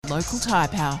local tyre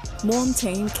power.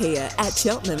 Team Kia at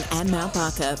Cheltenham and Mount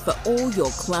Barker for all your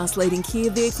class-leading Kia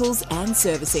vehicles and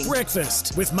servicing.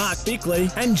 Breakfast with Mark Bickley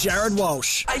and Jared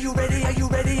Walsh. Are you ready? Are you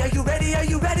ready? Are you ready? Are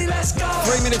you ready? Let's go!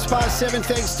 3 minutes past 7,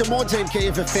 thanks to Team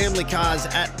Kia for family cars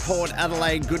at Port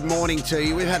Adelaide. Good morning to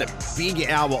you. We've had a big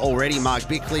hour already, Mark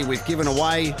Bickley. We've given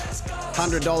away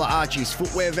 $100 Archie's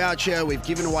footwear voucher. We've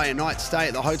given away a night stay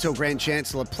at the Hotel Grand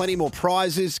Chancellor. Plenty more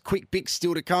prizes. Quick Bicks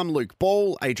still to come. Luke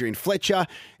Ball, Adrian Fletcher.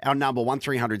 Our number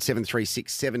 1300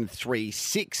 736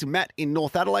 736. Matt in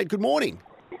North Adelaide. Good morning.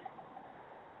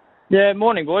 Yeah,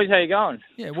 morning, boys. How you going?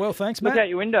 Yeah, well, thanks, Matt. Look out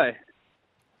your window.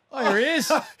 Oh, here he is.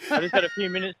 I just got a few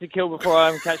minutes to kill before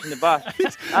I'm catching the bus.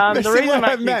 The reason I'm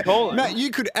actually calling... Matt,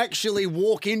 you could actually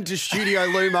walk into Studio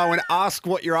Lumo and ask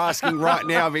what you're asking right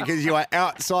now because you are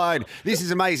outside. This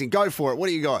is amazing. Go for it. What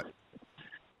do you got?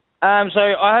 So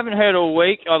I haven't heard all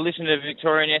week. I listened to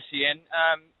Victorian SEN.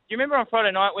 Do you remember on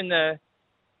Friday night when the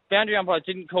boundary umpire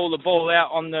didn't call the ball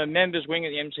out on the members' wing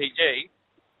at the MCG,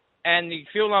 and the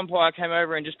field umpire came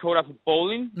over and just called up a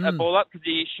ball up because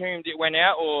he assumed it went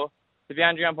out or the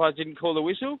boundary umpires didn't call the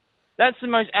whistle? That's the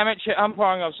most amateur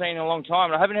umpiring I've seen in a long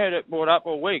time, and I haven't heard it brought up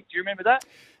all week. Do you remember that?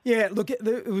 Yeah, look,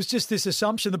 it was just this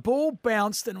assumption. The ball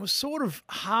bounced and was sort of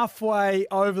halfway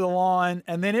over the line,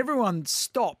 and then everyone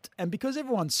stopped. And because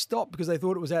everyone stopped because they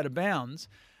thought it was out of bounds,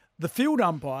 the field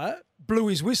umpire blew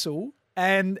his whistle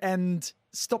and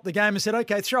stopped the game and said,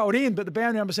 okay, throw it in. But the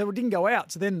boundary umpire said, well, it didn't go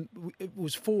out. So then it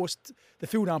was forced, the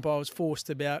field umpire was forced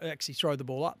to actually throw the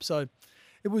ball up. So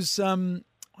it was...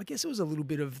 I guess it was a little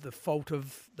bit of the fault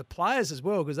of the players as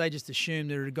well because they just assumed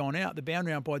that it had gone out. The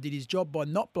boundary umpire did his job by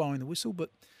not blowing the whistle,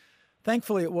 but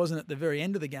thankfully it wasn't at the very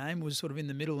end of the game. It was sort of in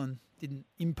the middle and didn't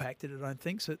impact it, I don't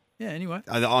think. So, yeah, anyway.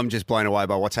 I'm just blown away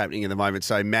by what's happening at the moment.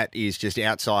 So Matt is just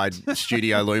outside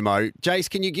Studio Lumo. Jace,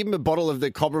 can you give him a bottle of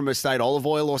the Cobram Estate olive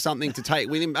oil or something to take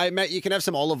with him? Hey, Matt, you can have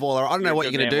some olive oil. I don't know what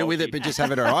you're going to do with it, but just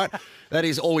have it, all right? That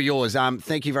is all yours.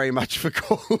 Thank you very much for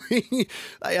calling.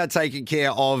 They are taking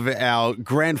care of our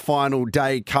grand final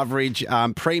day coverage.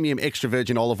 Premium extra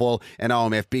virgin olive oil and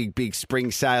OMF big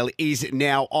spring sale is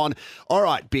now on. All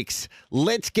right, Bicks,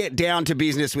 let's get down to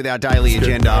business with our daily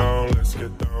agenda.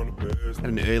 Had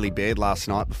an early bed last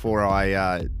night before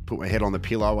I put my head on the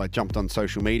pillow. I jumped on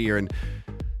social media and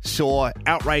saw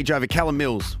outrage over Callum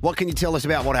Mills. What can you tell us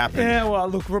about what happened? Yeah, well,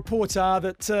 look, reports are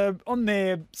that on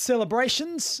their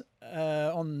celebrations,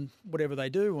 on whatever they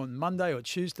do, on Monday or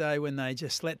Tuesday, when they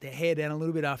just let their hair down a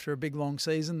little bit after a big, long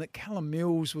season, that Callum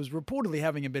Mills was reportedly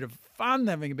having a bit of fun,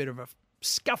 having a bit of a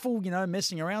scuffle,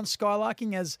 messing around,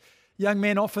 skylarking, as young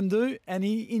men often do, and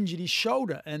he injured his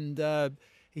shoulder. And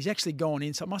he's actually gone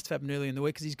in, so it must have happened earlier in the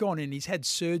week because he's gone in. He's had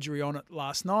surgery on it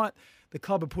last night. The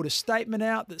club have put a statement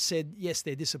out that said, yes,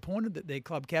 they're disappointed that their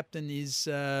club captain is,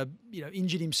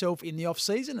 injured himself in the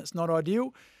off-season. It's not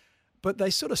ideal. But they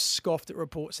sort of scoffed at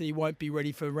reports that he won't be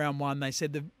ready for round one. They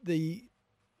said the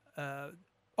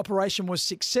operation was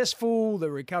successful. The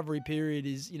recovery period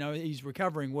is, he's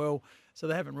recovering well. So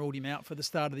they haven't ruled him out for the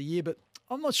start of the year. But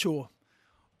I'm not sure,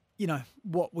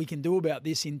 what we can do about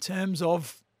this in terms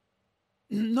of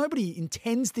nobody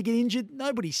intends to get injured.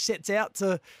 Nobody sets out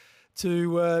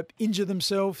to injure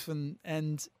themselves,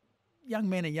 and young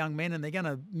men are young men, and they're going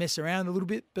to mess around a little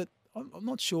bit. But I'm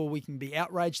not sure we can be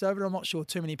outraged over it. I'm not sure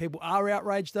too many people are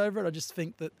outraged over it. I just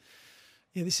think that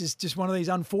this is just one of these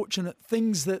unfortunate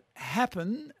things that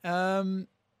happen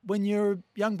when you're a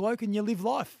young bloke and you live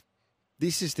life.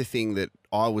 This is the thing that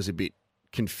I was a bit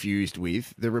confused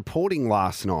with. The reporting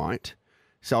last night.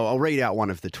 So I'll read out one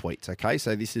of the tweets, okay?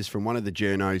 So this is from one of the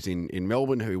journos in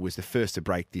Melbourne who was the first to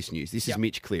break this news. This is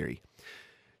Mitch Cleary.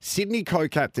 Sydney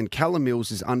co-captain Callum Mills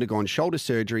has undergone shoulder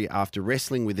surgery after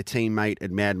wrestling with a teammate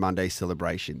at Mad Monday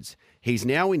celebrations. He's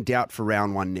now in doubt for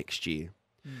round one next year.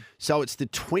 So it's the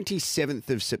 27th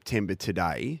of September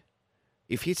today.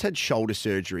 If he's had shoulder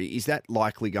surgery, is that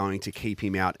likely going to keep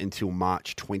him out until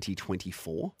March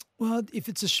 2024? Well, if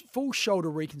it's a full shoulder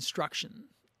reconstruction,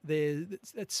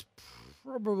 that's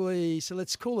probably, so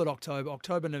let's call it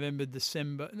October, November,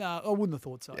 December. No, I wouldn't have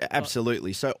thought so.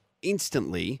 Absolutely. So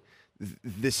instantly,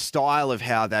 the style of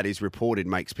how that is reported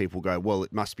makes people go, well,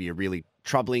 it must be a really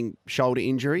troubling shoulder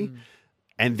injury.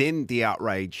 And then the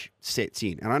outrage sets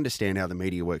in. And I understand how the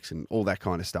media works and all that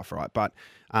kind of stuff, right? But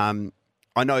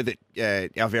I know that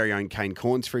our very own Kane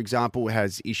Corns, for example,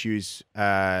 has issues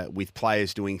with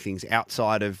players doing things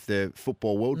outside of the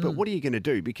football world. But what are you going to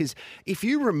do? Because if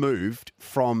you removed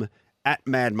from at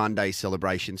Mad Monday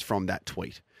celebrations from that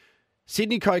tweet,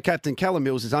 Sydney co-captain Callum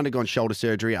Mills has undergone shoulder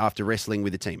surgery after wrestling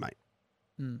with a teammate.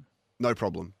 No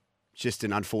problem. just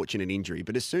an unfortunate injury.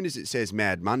 But as soon as it says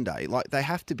Mad Monday, like they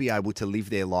have to be able to live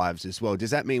their lives as well.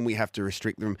 Does that mean we have to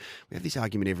restrict them? We have this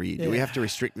argument every year. Do we have to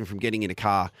restrict them from getting in a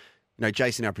car? You know,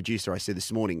 Jason, our producer, I said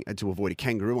this morning, had to avoid a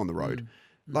kangaroo on the road.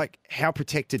 Like, how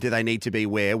protected do they need to be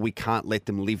where we can't let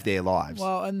them live their lives?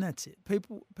 Well, and that's it.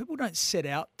 People don't set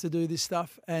out to do this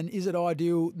stuff. And is it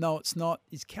ideal? No, it's not.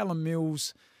 Is Callum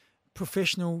Mills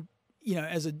professional? You know,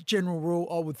 as a general rule,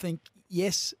 I would think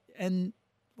yes. And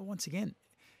once again,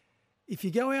 if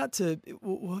you go out to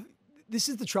this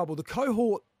is the trouble. The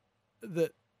cohort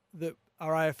that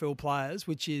are AFL players,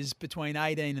 which is between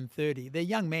 18 and 30, they're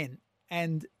young men.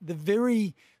 And the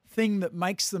very thing that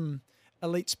makes them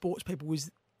elite sports people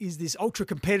is this ultra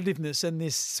competitiveness and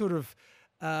this sort of,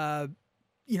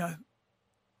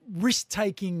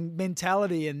 risk-taking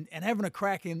mentality and having a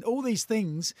crack. And all these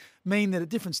things mean that at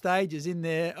different stages in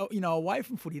their, away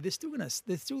from footy, they're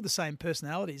still the same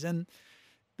personalities. And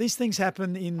these things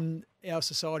happen in our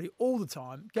society all the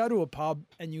time. Go to a pub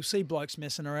and you'll see blokes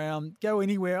messing around. Go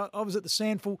anywhere. I was at the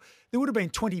Sandful. There would have been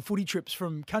 20 footy trips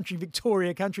from country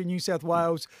Victoria, country New South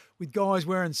Wales, with guys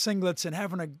wearing singlets and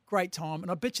having a great time. And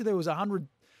I bet you there was 100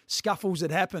 scuffles that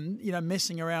happened,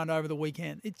 messing around over the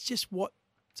weekend. It's just what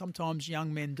sometimes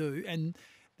young men do. And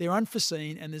they're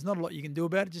unforeseen and there's not a lot you can do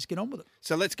about it. Just get on with it.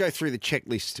 So let's go through the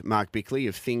checklist, Mark Bickley,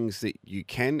 of things that you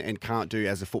can and can't do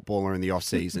as a footballer in the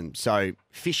off-season. So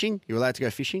fishing, you're allowed to go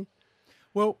fishing?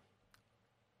 Well,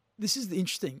 this is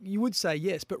interesting. You would say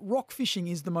yes, but rock fishing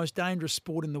is the most dangerous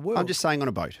sport in the world. I'm just saying on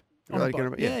a boat. On a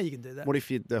boat. Yeah, you can do that. What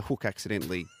if the hook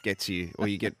accidentally gets you or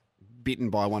you get bitten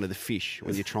by one of the fish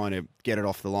when you're trying to get it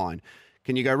off the line?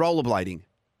 Can you go rollerblading?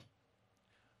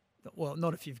 Well,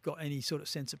 not if you've got any sort of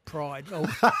sense of pride.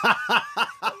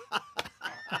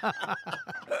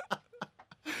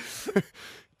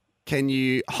 Can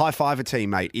you high-five a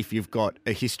teammate if you've got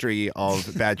a history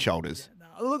of bad shoulders?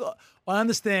 No, look, I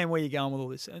understand where you're going with all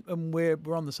this, and we're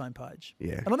on the same page.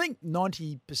 Yeah. And I think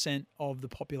 90% of the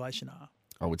population are.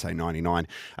 I would say 99.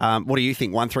 What do you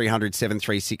think? 1300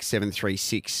 736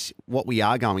 736. What we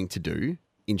are going to do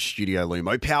in Studio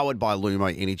Lumo, powered by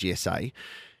Lumo Energy SA,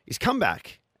 is come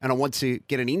back. And I want to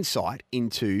get an insight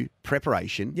into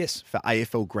preparation for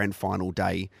AFL Grand Final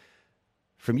Day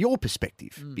from your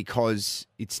perspective, because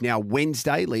it's now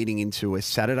Wednesday leading into a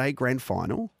Saturday Grand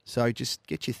Final. So just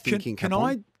get your thinking cap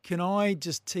on. Can I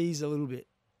just tease a little bit?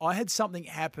 I had something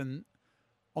happen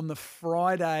on the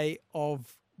Friday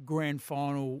of Grand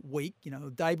Final week,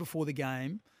 the day before the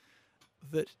game,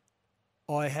 that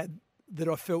I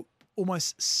felt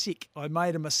almost sick. I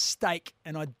made a mistake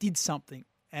and I did something.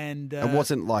 And it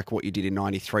wasn't like what you did in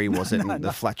 93, was it?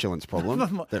 The flatulence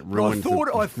problem that ruined.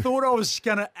 I thought I was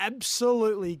going to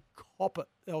absolutely cop it.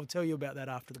 I'll tell you about that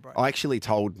after the break. I actually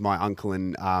told my uncle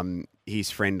and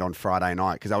his friend on Friday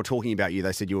night, because they were talking about you.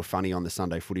 They said you were funny on the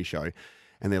Sunday Footy Show,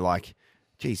 and they're like,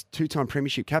 "Geez, two-time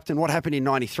premiership captain. What happened in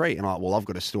 93?" And I'm like, "Well, I've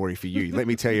got a story for you. Let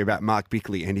me tell you about Mark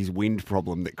Bickley and his wind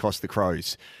problem that cost the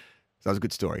Crows." So that was a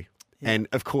good story. Yeah. And,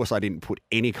 of course, I didn't put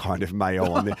any kind of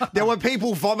mayo on there. There were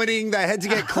people vomiting. They had to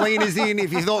get cleaners in.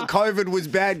 If you thought COVID was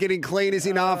bad, getting cleaners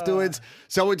in afterwards.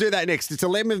 So we'll do that next. It's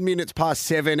 11 minutes past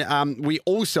 7. We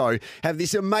also have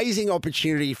this amazing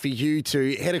opportunity for you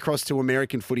to head across to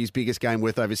American footy's biggest game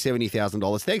worth over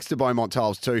 $70,000. Thanks to Beaumont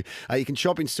Tiles too. You can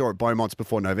shop in store at Beaumont's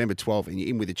before November 12 and you're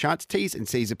in with a chance. T's and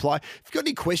C's apply. If you've got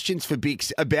any questions for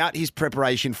Bicks about his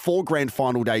preparation for Grand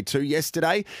Final Day 2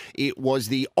 yesterday, it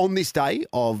was on this day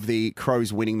of the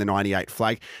Crows winning the 98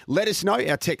 flag. Let us know.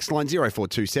 Our text line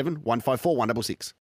 0427 154 166.